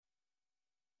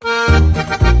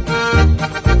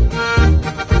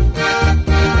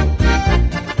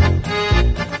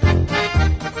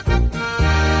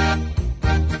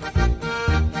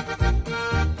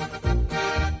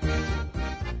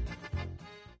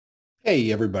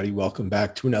Hey, everybody, welcome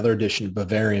back to another edition of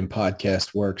Bavarian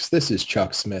Podcast Works. This is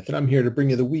Chuck Smith, and I'm here to bring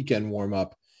you the weekend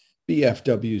warm-up,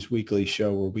 BFW's weekly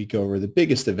show where we go over the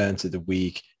biggest events of the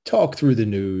week, talk through the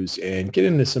news, and get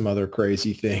into some other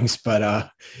crazy things. But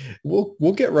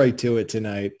we'll get right to it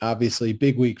tonight. Obviously,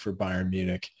 big week for Bayern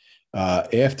Munich.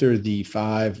 After the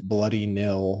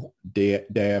 5-0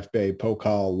 DFB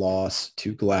Pokal loss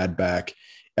to Gladbach,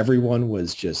 everyone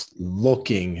was just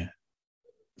looking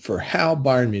for how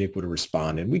Bayern Munich would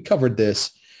respond. And we covered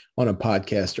this on a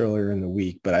podcast earlier in the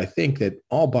week, but I think that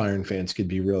all Bayern fans could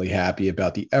be really happy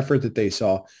about the effort that they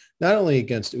saw, not only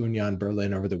against Union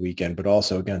Berlin over the weekend, but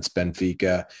also against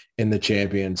Benfica in the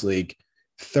Champions League.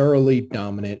 Thoroughly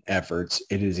dominant efforts.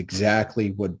 It is exactly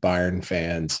what Bayern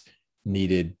fans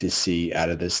needed to see out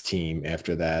of this team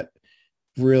after that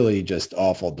really just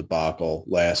awful debacle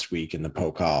last week in the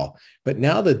Pokal. But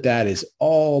now that that is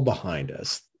all behind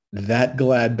us, that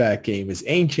Gladbach game is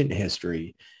ancient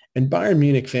history, and Bayern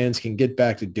Munich fans can get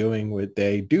back to doing what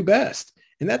they do best,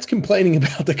 and that's complaining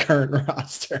about the current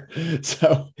roster.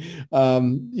 So,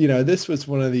 this was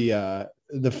one of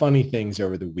the funny things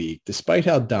over the week, despite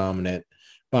how dominant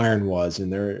Bayern was,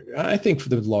 and I think for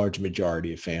the large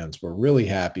majority of fans were really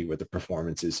happy with the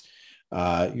performances.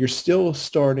 You're still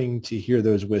starting to hear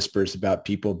those whispers about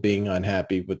people being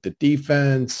unhappy with the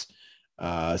defense.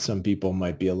 Some people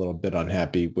might be a little bit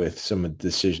unhappy with some of the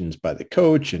decisions by the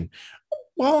coach. And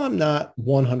while I'm not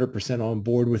 100% on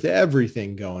board with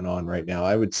everything going on right now,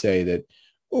 I would say that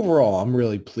overall, I'm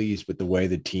really pleased with the way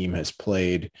the team has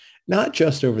played, not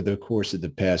just over the course of the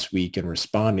past week and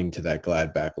responding to that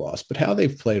Gladbach loss, but how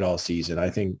they've played all season.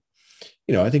 I think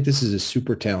this is a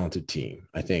super talented team.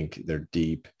 I think they're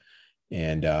deep.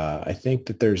 And I think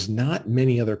that there's not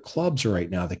many other clubs right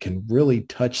now that can really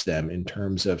touch them in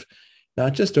terms of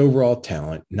not just overall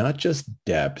talent, not just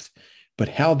depth, but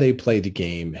how they play the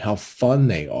game, how fun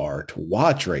they are to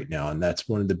watch right now. And that's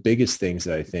one of the biggest things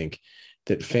that I think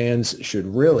that fans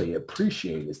should really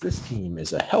appreciate is this team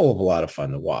is a hell of a lot of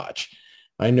fun to watch.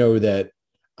 I know that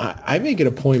I make an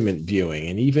appointment viewing,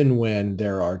 and even when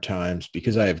there are times,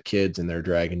 because I have kids and they're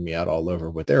dragging me out all over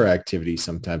with their activities,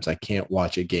 sometimes I can't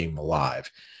watch a game live.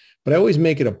 But I always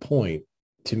make it a point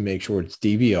to make sure it's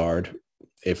DVR'd.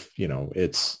 If,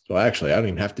 actually, I don't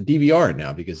even have to DVR it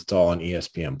now because it's all on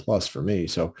ESPN Plus for me.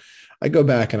 So I go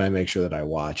back and I make sure that I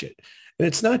watch it. And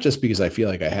it's not just because I feel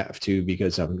like I have to,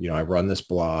 because I run this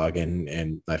blog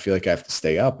and I feel like I have to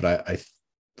stay up, but I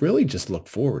really just look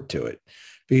forward to it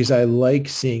because I like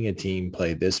seeing a team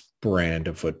play this brand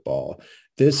of football,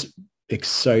 this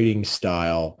exciting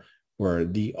style where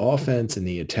the offense and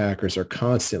the attackers are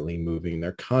constantly moving.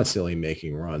 They're constantly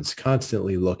making runs,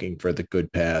 constantly looking for the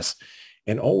good pass,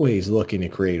 and always looking to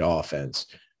create offense.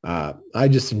 I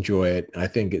just enjoy it. I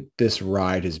think this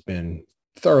ride has been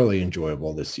thoroughly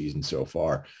enjoyable this season so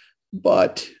far.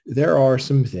 But there are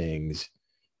some things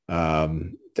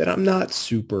that I'm not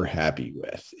super happy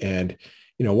with. And,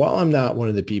 while I'm not one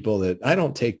of the people that I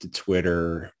don't take to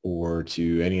Twitter or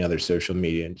to any other social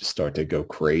media and just start to go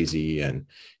crazy and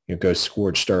go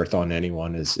scorched earth on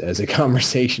anyone as a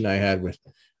conversation I had with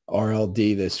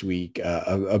RLD this week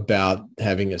about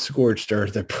having a scorched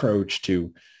earth approach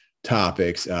to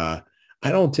topics. I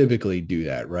don't typically do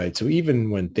that, right? So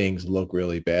even when things look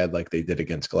really bad, like they did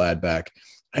against Gladbach,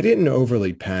 I didn't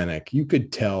overly panic. You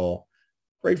could tell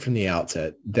right from the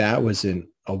outset that wasn't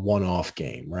a one-off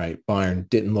game, right? Bayern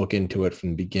didn't look into it from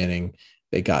the beginning.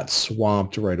 They got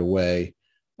swamped right away.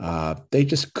 They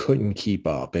just couldn't keep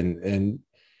up. And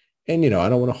I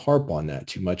don't want to harp on that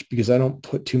too much because I don't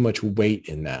put too much weight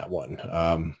in that one.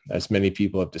 As many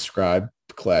people have described,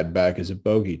 Gladbach as a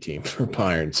bogey team for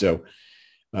Bayern. So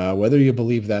whether you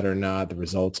believe that or not, the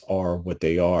results are what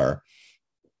they are.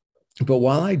 But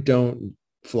while I don't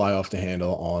fly off the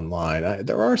handle online,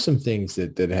 there are some things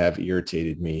that have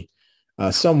irritated me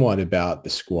somewhat about the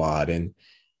squad. And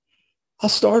I'll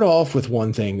start off with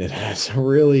one thing that has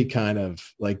really kind of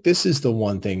this is the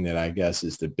one thing that I guess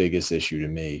is the biggest issue to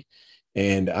me.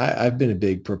 And I've been a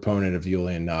big proponent of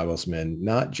Julian Nagelsmann,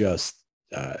 not just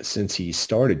since he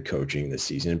started coaching this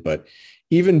season, but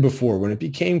even before when it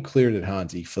became clear that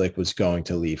Hansi Flick was going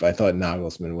to leave. I thought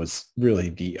Nagelsmann was really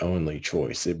the only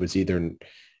choice. It was either,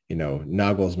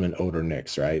 Nagelsmann oder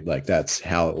nix, right? That's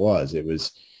how it was. It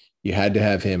was, you had to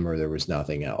have him or there was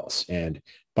nothing else. And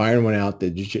Bayern went out,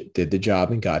 did the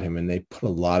job and got him, and they put a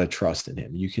lot of trust in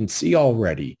him. You can see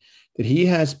already that he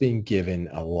has been given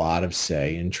a lot of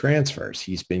say in transfers.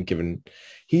 He's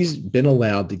been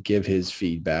allowed to give his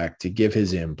feedback, to give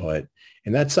his input.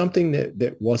 And that's something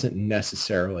that wasn't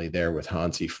necessarily there with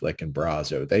Hansi Flick and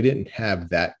Brazzo. They didn't have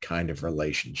that kind of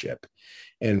relationship.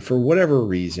 And for whatever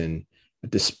reason,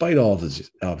 But despite all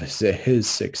of his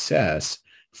success,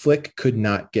 Flick could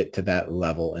not get to that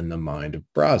level in the mind of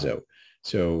Brazo.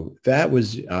 So that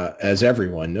was, as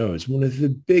everyone knows, one of the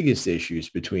biggest issues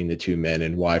between the two men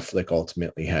and why Flick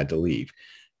ultimately had to leave.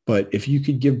 But if you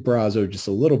could give Brazo just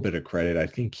a little bit of credit, I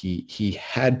think he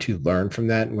had to learn from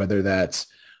that, and whether that's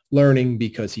learning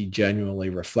because he genuinely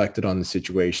reflected on the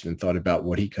situation and thought about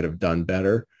what he could have done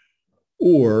better,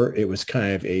 or it was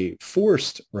kind of a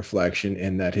forced reflection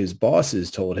in that his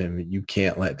bosses told him, you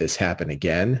can't let this happen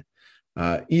again.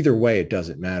 Either way, it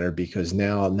doesn't matter because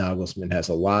now Nagelsmann has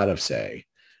a lot of say.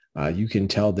 You can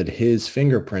tell that his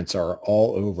fingerprints are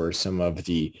all over some of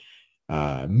the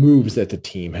moves that the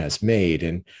team has made.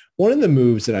 And one of the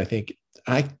moves that I think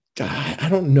I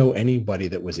don't know anybody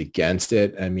that was against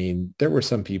it. I mean, there were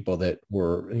some people that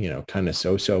were, kind of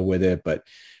so-so with it, but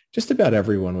just about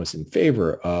everyone was in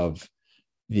favor of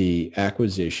the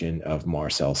acquisition of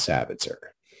Marcel Sabitzer.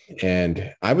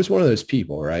 And I was one of those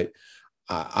people, right?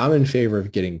 I'm in favor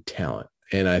of getting talent.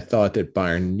 And I thought that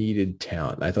Bayern needed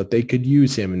talent. I thought they could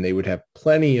use him and they would have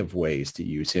plenty of ways to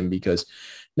use him because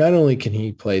not only can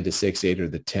he play the 6-8 or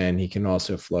the 10, he can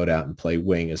also float out and play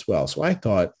wing as well. So I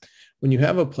thought when you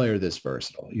have a player this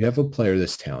versatile, you have a player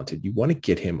this talented, you want to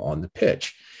get him on the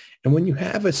pitch. And when you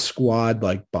have a squad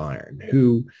like Bayern,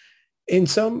 who in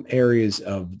some areas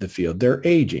of the field, they're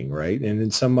aging, right? And in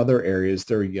some other areas,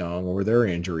 they're young or they're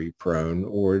injury prone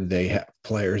or they have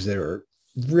players that are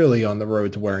really on the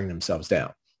road to wearing themselves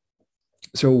down.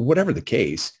 So whatever the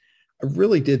case, I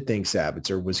really did think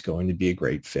Sabitzer was going to be a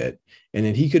great fit and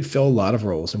that he could fill a lot of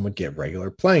roles and would get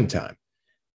regular playing time.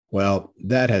 Well,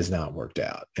 that has not worked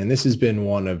out. And this has been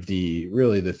one of the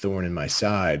thorn in my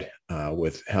side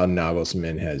with how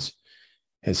Nagelsmann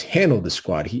has handled the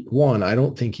squad. I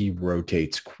don't think he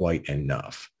rotates quite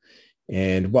enough.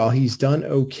 And while he's done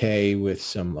okay with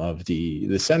some of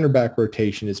the center back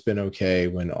rotation, has been okay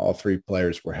when all three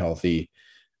players were healthy.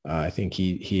 I think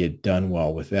he had done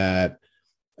well with that.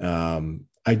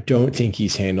 I don't think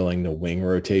he's handling the wing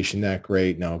rotation that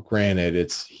great. Now,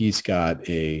 granted, he's got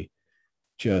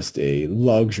just a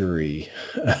luxury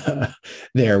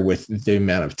there with the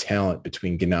amount of talent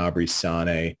between Gnabry,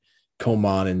 Sané,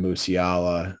 Coman, and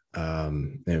Musiala.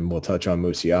 And we'll touch on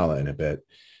Musiala in a bit.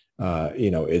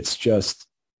 It's just,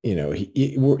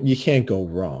 you can't go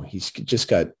wrong. He's just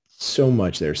got so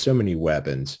much there, so many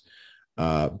weapons.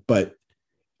 But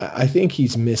I think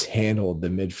he's mishandled the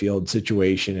midfield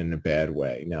situation in a bad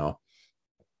way. Now,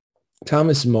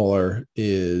 Thomas Muller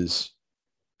is,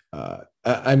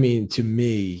 to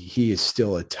me, he is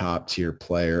still a top tier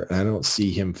player. And I don't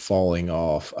see him falling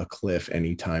off a cliff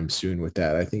anytime soon with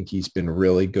that. I think he's been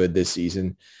really good this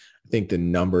season. I think the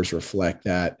numbers reflect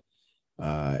that.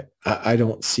 I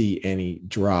don't see any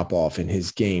drop off in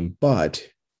his game, but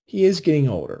he is getting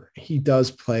older. He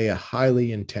does play a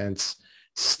highly intense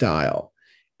style.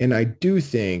 And I do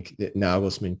think that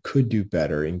Nagelsmann could do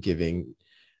better in giving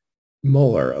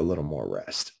Muller a little more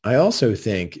rest. I also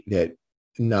think that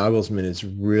Nagelsmann is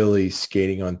really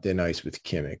skating on thin ice with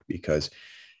Kimmich because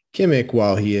Kimmich,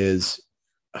 while he is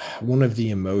one of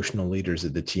the emotional leaders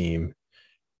of the team,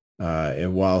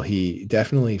 and while he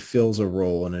definitely fills a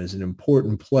role and is an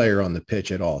important player on the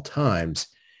pitch at all times,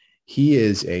 he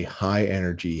is a high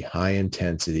energy, high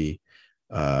intensity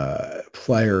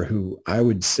player who I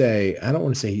would say, I don't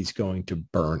want to say he's going to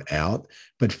burn out,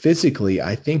 but physically,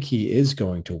 I think he is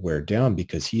going to wear down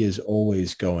because he is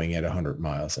always going at 100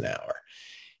 miles an hour.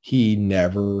 He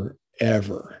never,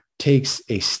 ever takes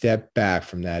a step back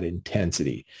from that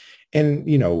intensity. And,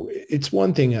 it's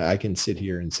one thing I can sit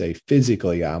here and say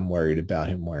physically, I'm worried about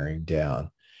him wearing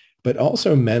down, but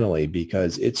also mentally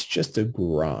because it's just a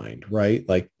grind, right?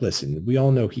 Like, listen, we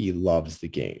all know he loves the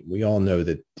game. We all know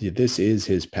that this is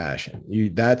his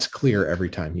passion. That's clear every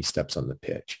time he steps on the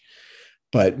pitch.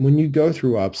 But when you go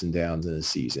through ups and downs in a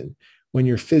season, when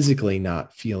you're physically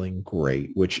not feeling great,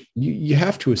 which you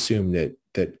have to assume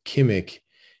that Kimmich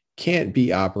can't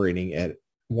be operating at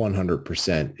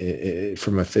 100%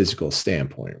 from a physical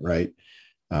standpoint, right?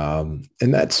 And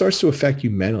that starts to affect you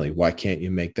mentally. Why can't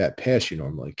you make that pass you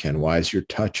normally can? Why is your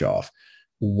touch off?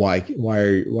 Why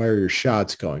are your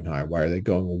shots going high? Why are they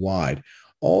going wide?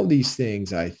 All these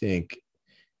things I think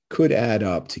could add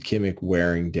up to Kimmich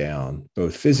wearing down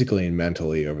both physically and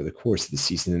mentally over the course of the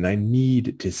season. And I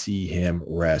need to see him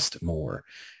rest more.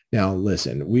 Now,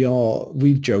 listen,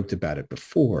 we've joked about it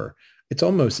before. It's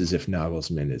almost as if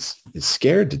Nagelsmann is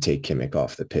scared to take Kimmich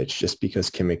off the pitch just because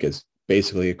Kimmich is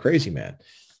basically a crazy man.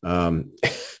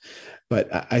 But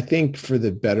I think for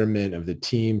the betterment of the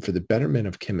team, for the betterment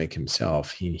of Kimmich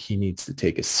himself, he needs to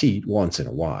take a seat once in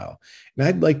a while. And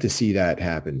I'd like to see that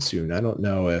happen soon. I don't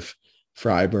know if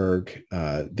Freiburg.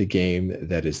 The game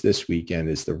that is this weekend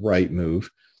is the right move.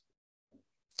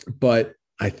 But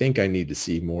I think I need to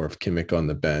see more of Kimmich on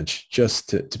the bench just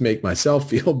to make myself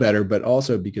feel better, but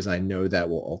also because I know that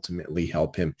will ultimately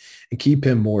help him and keep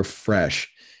him more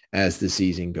fresh as the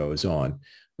season goes on.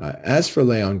 As for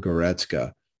Leon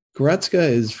Goretzka, Goretzka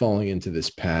is falling into this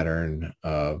pattern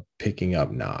of picking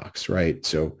up knocks, right?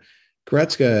 So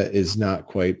Goretzka is not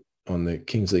quite on the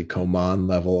Kingsley Coman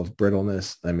level of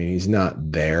brittleness. I mean, he's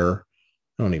not there.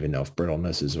 I don't even know if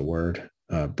brittleness is a word.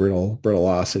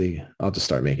 Brittlosity. I'll just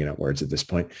start making up words at this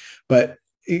point. But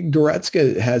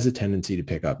Goretzka has a tendency to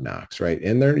pick up knocks, right?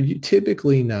 And they're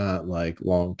typically not like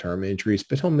long-term injuries,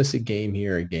 but he'll miss a game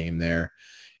here, a game there.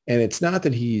 And it's not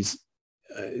that he's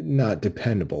not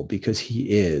dependable, because he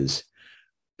is.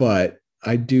 But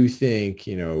I do think,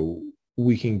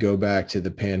 we can go back to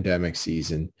the pandemic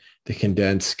season, the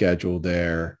condensed schedule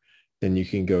there. Then you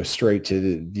can go straight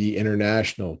to the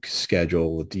international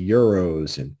schedule with the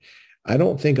Euros. And I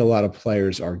don't think a lot of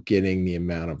players are getting the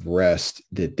amount of rest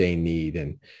that they need.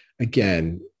 And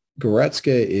again, Goretzka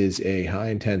is a high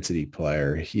intensity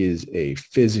player. He is a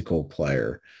physical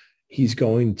player. He's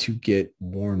going to get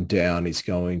worn down. He's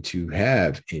going to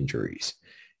have injuries.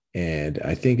 And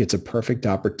I think it's a perfect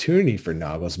opportunity for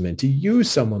Nagelsmann to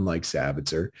use someone like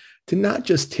Sabitzer to not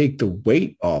just take the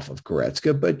weight off of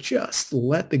Goretzka, but just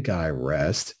let the guy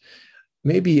rest,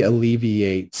 maybe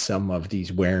alleviate some of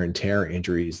these wear and tear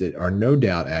injuries that are no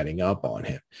doubt adding up on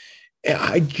him. And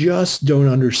I just don't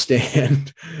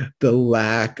understand the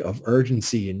lack of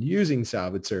urgency in using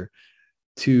Sabitzer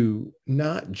to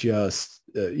not just,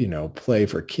 play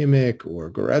for Kimmich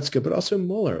or Goretzka, but also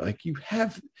Muller. Like, you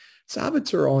have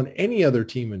Sabitzer on any other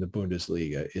team in the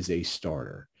Bundesliga is a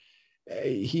starter.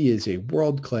 He is a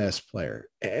world-class player.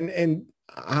 And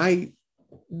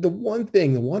the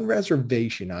one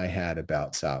reservation I had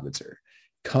about Sabitzer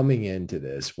coming into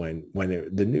this, when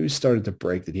the news started to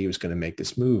break that he was going to make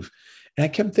this move, and I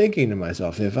kept thinking to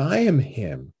myself, if I am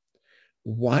him,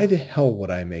 why the hell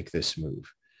would I make this move?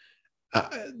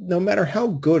 No matter how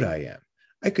good I am,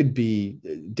 I could be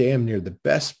damn near the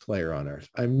best player on earth.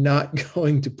 I'm not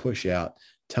going to push out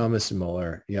Thomas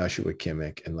Muller, Joshua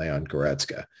Kimmich, and Leon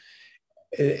Goretzka.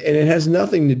 And it has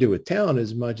nothing to do with talent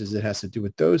as much as it has to do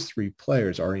with those three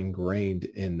players are ingrained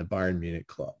in the Bayern Munich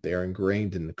club. They are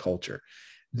ingrained in the culture.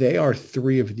 They are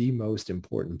three of the most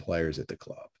important players at the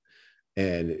club.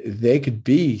 And they could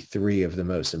be three of the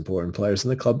most important players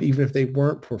in the club, even if they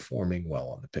weren't performing well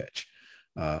on the pitch.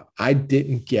 I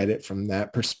didn't get it from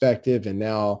that perspective. And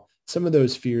now some of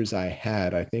those fears I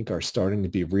had, I think, are starting to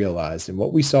be realized. And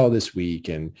what we saw this week,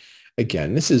 and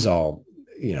again, this is all,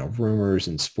 rumors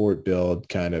and sport build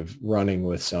kind of running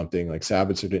with something like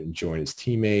Sabitzer didn't join his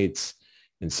teammates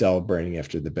and celebrating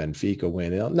after the Benfica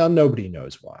win. Now, nobody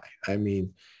knows why. I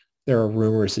mean, there are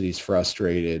rumors that he's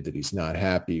frustrated, that he's not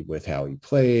happy with how he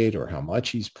played or how much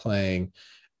he's playing.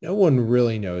 No one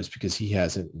really knows because he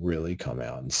hasn't really come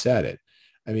out and said it.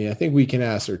 I mean, I think we can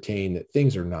ascertain that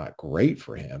things are not great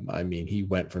for him. I mean, he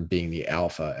went from being the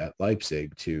alpha at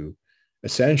Leipzig to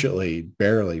essentially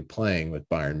barely playing with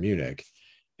Bayern Munich.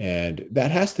 And that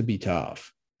has to be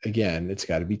tough. Again, it's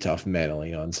got to be tough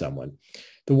mentally on someone.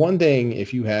 The one thing,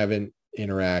 if you haven't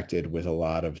interacted with a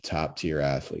lot of top tier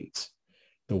athletes,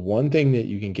 the one thing that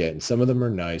you can get, and some of them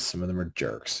are nice, some of them are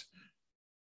jerks,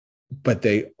 but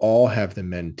they all have the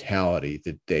mentality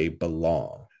that they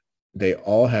belong. They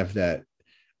all have that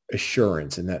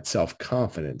assurance and that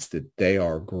self-confidence that they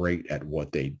are great at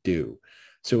what they do.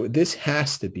 So this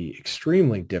has to be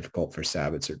extremely difficult for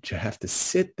Sabitzer to have to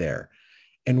sit there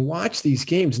and watch these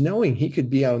games knowing he could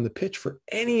be out on the pitch for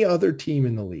any other team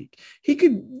in the league. He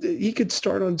could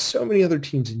start on so many other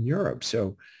teams in Europe.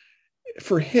 So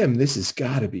for him, this has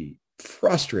got to be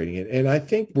frustrating. And I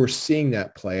think we're seeing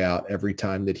that play out every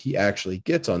time that he actually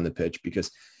gets on the pitch,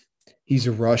 because he's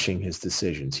rushing his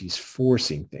decisions. He's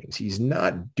forcing things. He's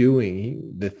not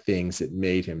doing the things that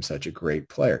made him such a great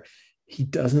player. He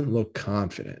doesn't look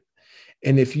confident.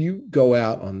 And if you go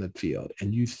out on the field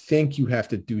and you think you have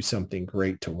to do something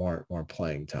great to warrant more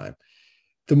playing time,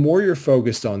 the more you're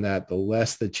focused on that, the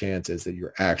less the chance is that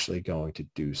you're actually going to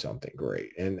do something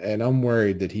great. And I'm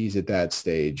worried that he's at that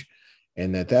stage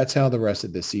and that's how the rest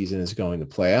of the season is going to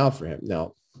play out for him.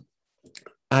 Now,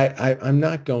 I'm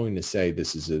not going to say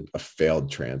this is a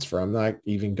failed transfer. I'm not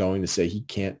even going to say he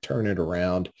can't turn it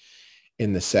around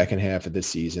in the second half of the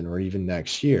season or even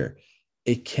next year.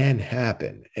 It can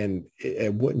happen, and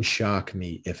it wouldn't shock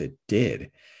me if it did.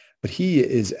 But he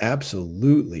is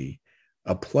absolutely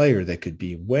a player that could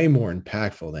be way more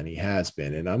impactful than he has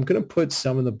been. And I'm going to put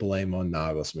some of the blame on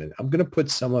Nagelsmann. I'm going to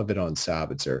put some of it on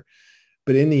Sabitzer.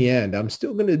 But in the end, I'm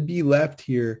still going to be left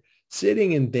here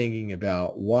sitting and thinking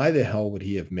about why the hell would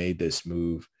he have made this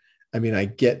move? I mean, I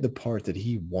get the part that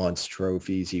he wants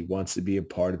trophies. He wants to be a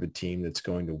part of a team that's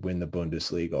going to win the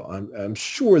Bundesliga. I'm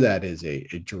sure that is a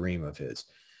dream of his.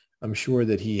 I'm sure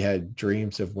that he had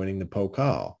dreams of winning the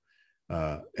Pokal.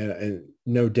 And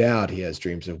no doubt he has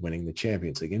dreams of winning the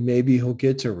Champions League. And maybe he'll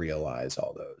get to realize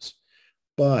all those.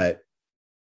 But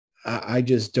I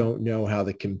just don't know how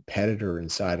the competitor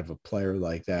inside of a player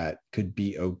like that could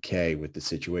be okay with the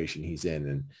situation he's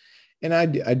in. And I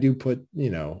do put,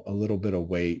 a little bit of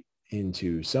weight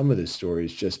into some of the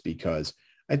stories just because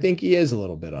I think he is a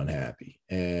little bit unhappy.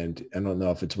 And I don't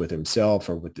know if it's with himself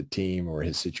or with the team or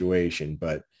his situation,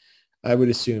 but I would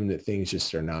assume that things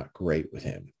just are not great with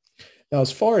him. Now,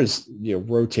 as far as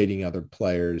rotating other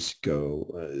players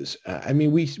go, I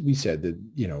mean, we said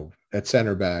that at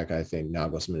center back, I think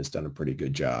Nagelsmann has done a pretty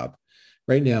good job.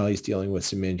 Right now, he's dealing with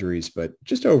some injuries, but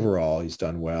just overall, he's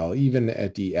done well. Even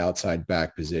at the outside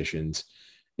back positions,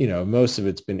 most of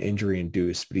it's been injury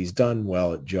induced, but he's done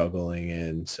well at juggling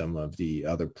in some of the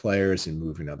other players and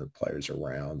moving other players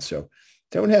around. So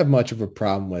don't have much of a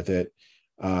problem with it.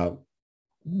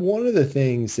 One of the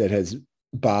things that has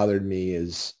bothered me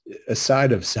is,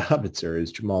 aside of Sabitzer,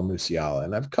 is Jamal Musiala.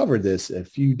 And I've covered this a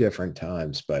few different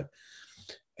times, but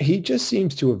he just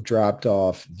seems to have dropped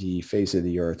off the face of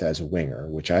the earth as a winger,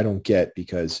 which I don't get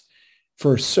because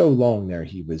for so long there,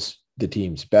 he was the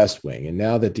team's best wing. And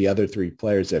now that the other three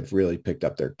players have really picked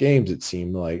up their games, it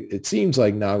seems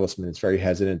like Nagelsmann is very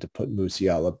hesitant to put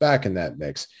Musiala back in that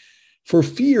mix for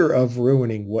fear of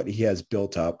ruining what he has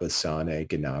built up with Sané,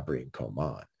 Gnabry, and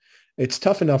Coman. It's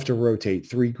tough enough to rotate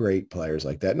three great players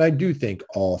like that. And I do think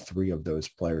all three of those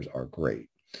players are great.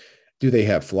 Do they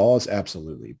have flaws?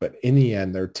 Absolutely. But in the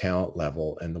end, their talent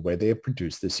level and the way they have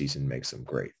produced this season makes them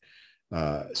great.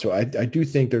 So I do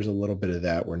think there's a little bit of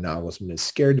that where Nagelsmann is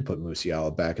scared to put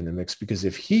Musiala back in the mix, because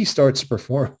if he starts to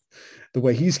perform the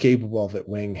way he's capable of at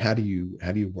wing, how do you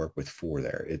work with four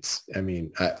there?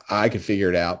 I could figure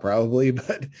it out probably,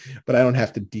 but I don't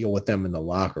have to deal with them in the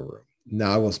locker room.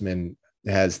 Nagelsmann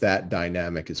has that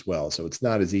dynamic as well. So it's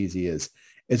not as easy as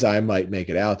I might make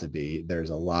it out to be.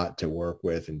 There's a lot to work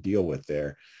with and deal with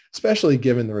there, especially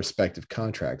given the respective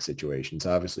contract situations.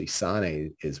 Obviously,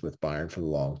 Sané is with Bayern for the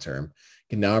long term.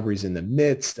 Gnabry's in the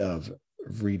midst of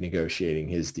renegotiating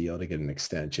his deal to get an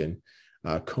extension.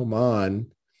 Coman,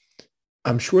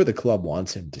 I'm sure the club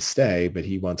wants him to stay, but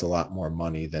he wants a lot more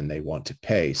money than they want to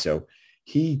pay. So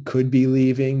he could be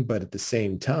leaving, but at the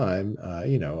same time,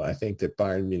 I think that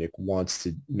Bayern Munich wants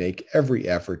to make every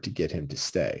effort to get him to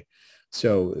stay.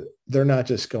 So they're not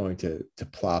just going to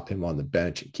plop him on the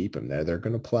bench and keep him there. They're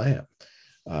going to play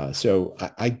him. So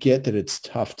I get that it's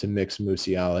tough to mix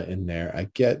Musiala in there. I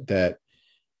get that,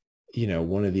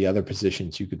 one of the other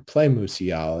positions you could play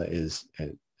Musiala is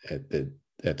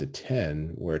at the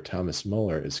 10, where Thomas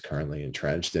Muller is currently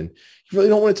entrenched. And you really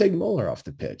don't want to take Muller off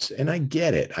the pitch. And I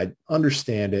get it. I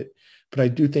understand it. But I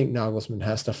do think Nagelsmann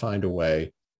has to find a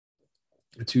way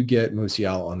to get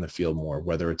Musiala on the field more,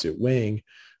 whether it's at wing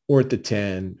or at the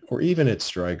 10, or even at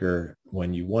striker,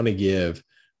 when you want to give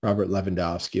Robert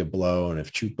Lewandowski a blow. And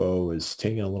if Choupo is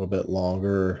taking a little bit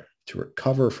longer to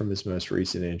recover from his most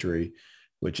recent injury,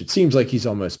 which it seems like he's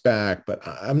almost back, but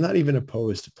I'm not even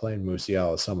opposed to playing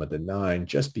Musiala some at the 9,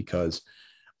 just because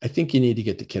I think you need to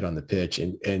get the kid on the pitch.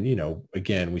 And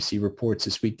again, we see reports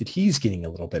this week that he's getting a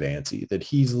little bit antsy, that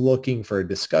he's looking for a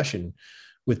discussion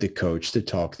with the coach to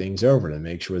talk things over to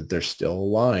make sure that they're still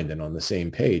aligned and on the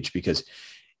same page, because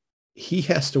he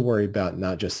has to worry about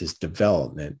not just his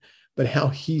development, but how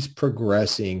he's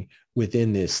progressing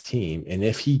within this team. And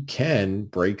if he can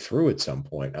break through at some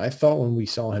point. I thought when we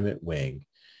saw him at wing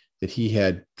that he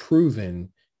had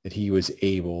proven that he was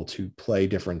able to play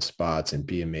different spots and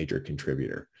be a major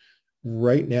contributor.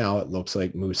 Right now, it looks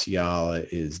like Musiala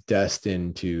is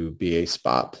destined to be a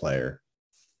spot player.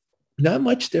 Not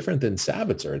much different than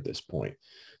Sabitzer at this point.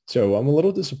 So I'm a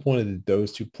little disappointed that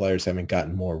those two players haven't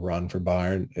gotten more run for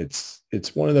Bayern.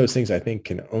 It's one of those things I think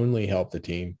can only help the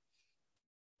team.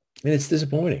 And it's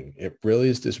disappointing. It really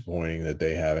is disappointing that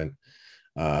they haven't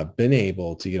been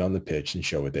able to get on the pitch and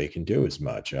show what they can do as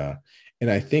much. And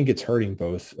I think it's hurting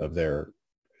both of their,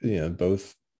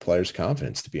 both players'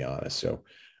 confidence, to be honest. So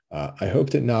I hope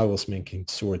that Nagelsmann can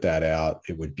sort that out.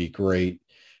 It would be great,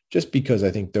 just because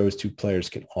I think those two players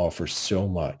can offer so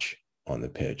much on the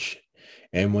pitch.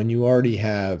 And when you already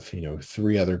have,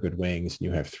 three other good wings, and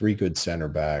you have three good center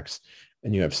backs,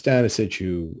 and you have Stanisic,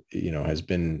 who, has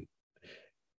been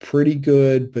pretty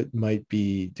good, but might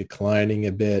be declining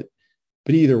a bit.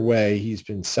 But either way, he's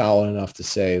been solid enough to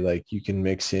say like you can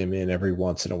mix him in every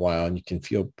once in a while and you can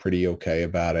feel pretty okay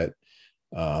about it.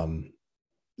 Um,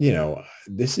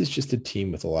 this is just a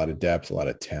team with a lot of depth, a lot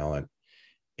of talent.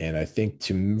 And I think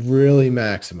to really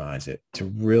maximize it, to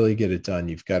really get it done,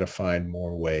 you've got to find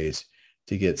more ways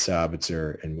to get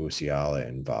Sabitzer and Musiala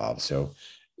involved. So,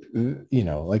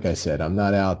 like I said, I'm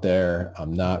not out there.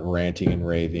 I'm not ranting and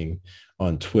raving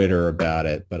on Twitter about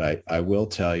it, but I will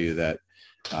tell you that,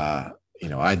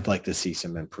 I'd like to see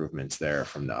some improvements there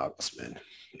from Nagelsmann.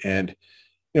 And,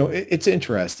 it's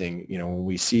interesting, when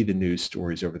we see the news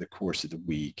stories over the course of the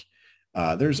week,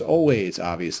 there's always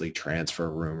obviously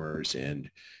transfer rumors. And,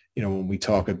 when we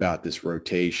talk about this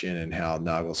rotation and how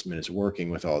Nagelsmann is working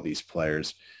with all these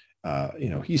players,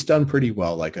 he's done pretty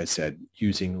well, like I said,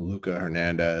 using Luca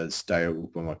Hernandez,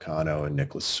 Dayot Upamecano, and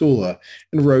Niklas Süle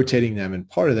and rotating them. And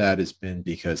part of that has been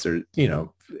because they're,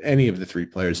 any of the three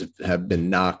players have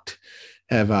been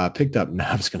picked up.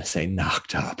 I was going to say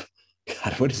knocked up.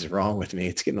 God, what is wrong with me?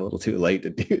 It's getting a little too late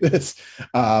to do this.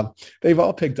 They've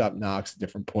all picked up knocks at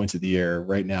different points of the year.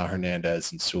 Right now,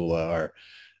 Hernandez and Süle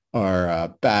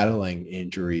are battling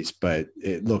injuries, but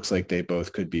it looks like they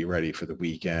both could be ready for the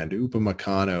weekend.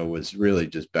 Upamecano was really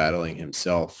just battling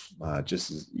himself,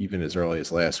 even as early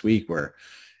as last week, where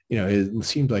it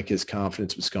seemed like his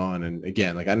confidence was gone. And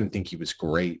again, like I didn't think he was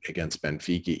great against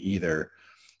Benfica either.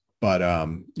 But,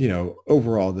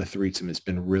 overall, the threesome has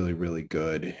been really, really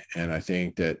good. And I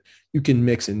think that you can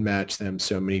mix and match them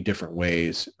so many different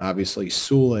ways. Obviously,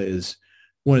 Süle is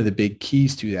one of the big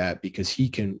keys to that because he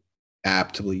can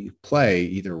aptly play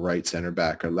either right center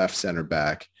back or left center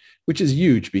back, which is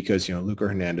huge because, Luca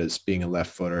Hernandez being a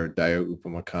left footer, Dayot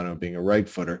Upamecano being a right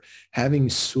footer, having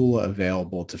Süle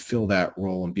available to fill that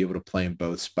role and be able to play in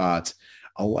both spots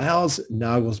allows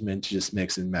Nagelsmann to just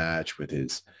mix and match with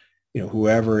his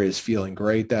whoever is feeling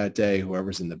great that day,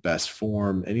 whoever's in the best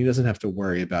form, and he doesn't have to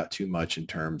worry about too much in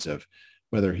terms of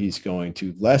whether he's going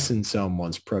to lessen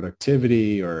someone's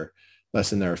productivity or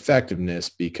lessen their effectiveness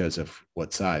because of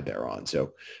what side they're on.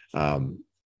 So, I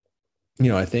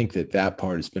think that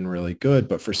part has been really good.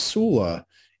 But for Süle,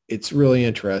 it's really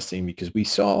interesting because we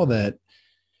saw that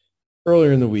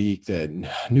earlier in the week that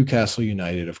Newcastle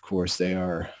United, of course, they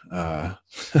are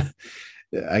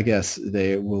I guess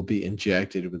they will be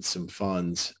injected with some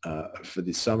funds for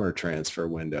the summer transfer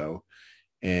window.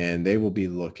 And they will be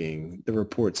looking, the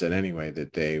report said anyway,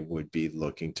 that they would be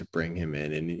looking to bring him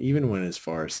in. And even went as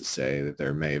far as to say that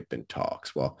there may have been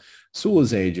talks. Well,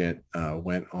 Süle's agent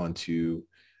went on to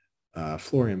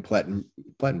Florian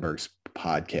Plettenberg's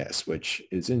podcast, which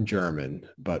is in German,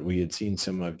 but we had seen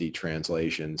some of the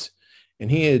translations. And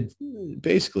he had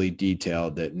basically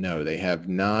detailed that, no, they have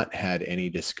not had any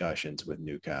discussions with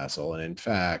Newcastle. And in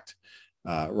fact,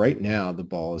 right now, the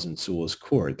ball is in Süle's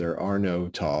court. There are no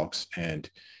talks. And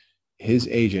his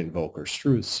agent, Volker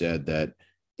Struth, said that,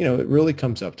 it really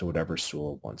comes up to whatever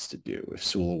Süle wants to do. If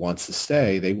Süle wants to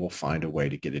stay, they will find a way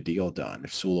to get a deal done.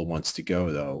 If Süle wants to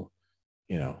go, though,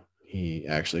 he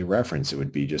actually referenced it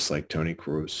would be just like Toni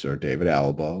Kroos or David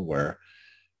Alaba, where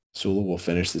Süle will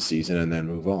finish the season and then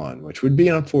move on, which would be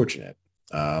unfortunate.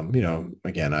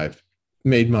 Again, I've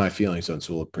made my feelings on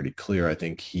Süle pretty clear. I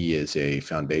think he is a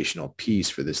foundational piece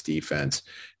for this defense.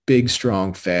 Big,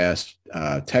 strong, fast,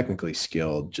 technically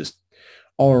skilled, just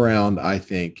all around, I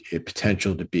think, a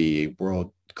potential to be a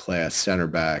world-class center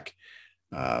back.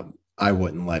 I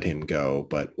wouldn't let him go,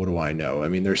 but what do I know? I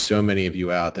mean, there's so many of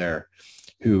you out there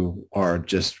who are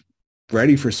just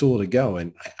ready for Süle to go.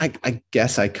 And I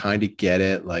guess I kind of get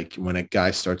it. Like when a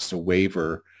guy starts to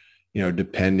waver,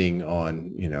 depending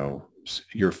on,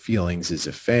 your feelings as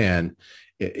a fan,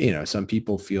 some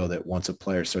people feel that once a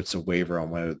player starts to waver on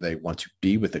whether they want to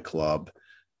be with the club,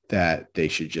 that they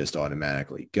should just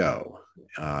automatically go.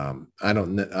 I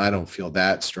don't feel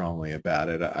that strongly about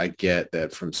it. I get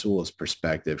that from Süle's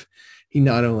perspective, he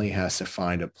not only has to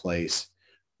find a place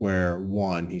where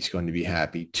one, he's going to be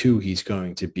happy. Two, he's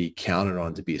going to be counted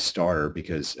on to be a starter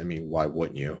because, I mean, why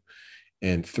wouldn't you?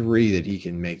 And three, that he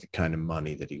can make the kind of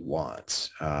money that he wants.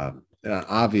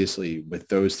 Obviously, with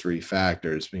those three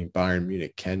factors, I mean, Bayern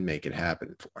Munich can make it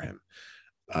happen for him.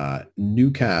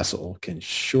 Newcastle can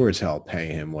sure as hell pay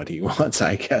him what he wants,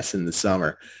 I guess, in the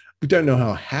summer. We don't know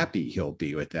how happy he'll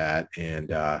be with that. And,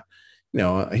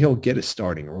 he'll get a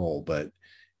starting role, but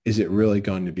is it really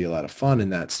going to be a lot of fun in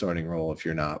that starting role if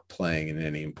you're not playing in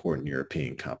any important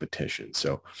European competition?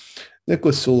 So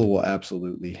Niklas Süle will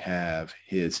absolutely have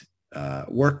his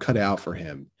work cut out for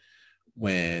him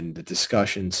when the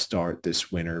discussions start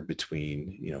this winter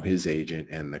between, his agent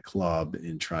and the club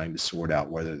in trying to sort out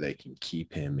whether they can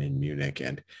keep him in Munich.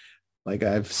 And like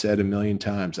I've said a million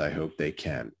times, I hope they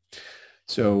can.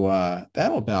 So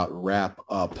that'll about wrap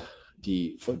up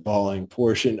the footballing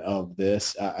portion of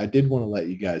this. I did want to let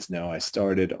you guys know I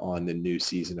started on the new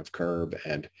season of Curb,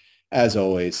 and as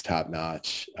always, top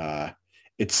notch.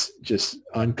 It's just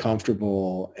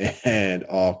uncomfortable and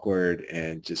awkward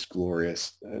and just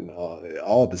glorious and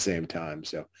all at the same time.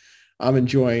 So I'm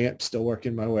enjoying it. Still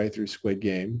working my way through Squid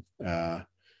Game.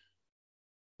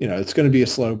 It's going to be a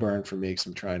slow burn for me because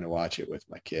I'm trying to watch it with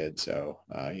my kids. So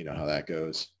you know how that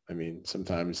goes. I mean,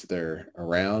 sometimes they're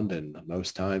around and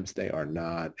most times they are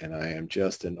not. And I am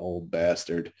just an old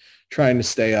bastard trying to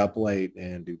stay up late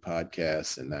and do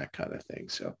podcasts and that kind of thing.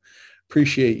 So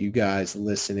appreciate you guys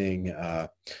listening.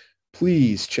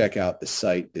 Please check out the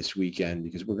site this weekend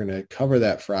because we're going to cover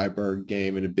that Freiburg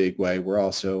game in a big way. We're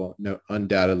also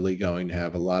undoubtedly going to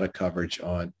have a lot of coverage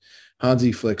on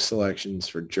Hansi Flick's selections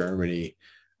for Germany.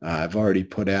 I've already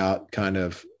put out kind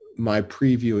of my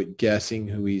preview at guessing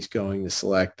who he's going to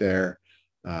select there.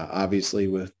 Obviously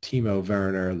with Timo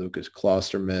Werner, Lucas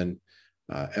Klosterman,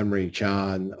 Emre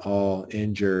Can all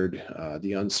injured,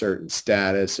 the uncertain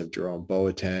status of Jerome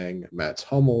Boateng, Mats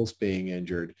Hummels being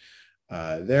injured.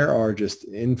 There are just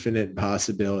infinite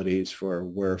possibilities for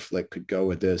where Flick could go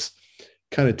with this.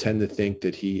 Kind of tend to think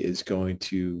that he is going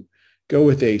to go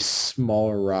with a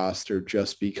smaller roster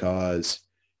just because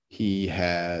he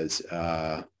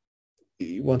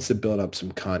wants to build up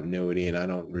some continuity, and I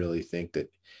don't really think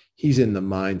that he's in the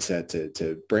mindset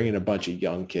to bring in a bunch of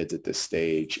young kids at this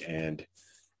stage and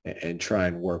try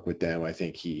and work with them. I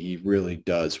think he really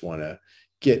does want to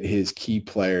get his key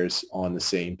players on the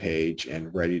same page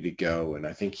and ready to go. And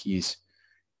I think he's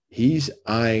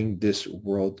eyeing this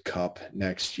World Cup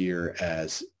next year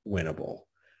as winnable.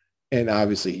 And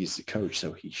obviously he's the coach,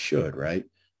 so he should, right?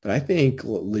 But I think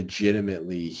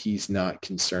legitimately he's not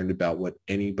concerned about what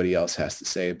anybody else has to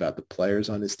say about the players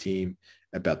on his team,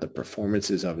 about the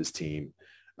performances of his team.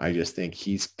 I just think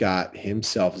he's got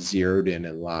himself zeroed in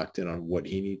and locked in on what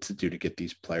he needs to do to get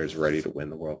these players ready to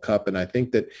win the World Cup. And I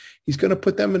think that he's going to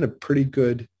put them in a pretty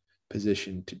good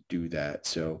position to do that.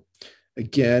 So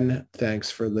again, thanks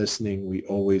for listening. We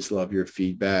always love your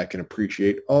feedback and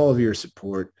appreciate all of your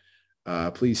support.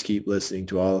 Please keep listening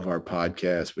to all of our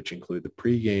podcasts, which include the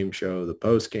pregame show, the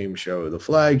postgame show, the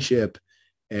flagship,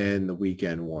 and the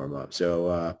weekend warm-up.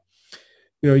 So,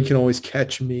 you can always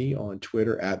catch me on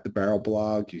Twitter at the Barrel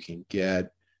Blog. You can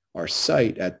get our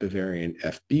site at Bavarian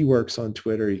FB Works on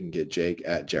Twitter. You can get Jake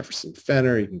at Jefferson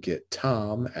Fenner. You can get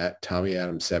Tom at Tommy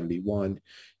Adams 71.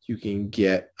 You can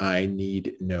get I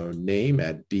Need No Name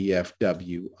at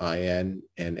BFWINNN.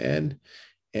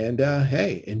 And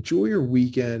hey, enjoy your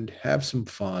weekend. Have some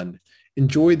fun.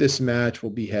 Enjoy this match.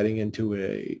 We'll be heading into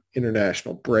a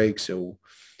international break, so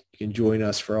you can join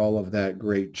us for all of that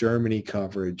great Germany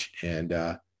coverage and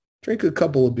drink a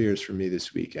couple of beers for me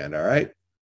this weekend. All right.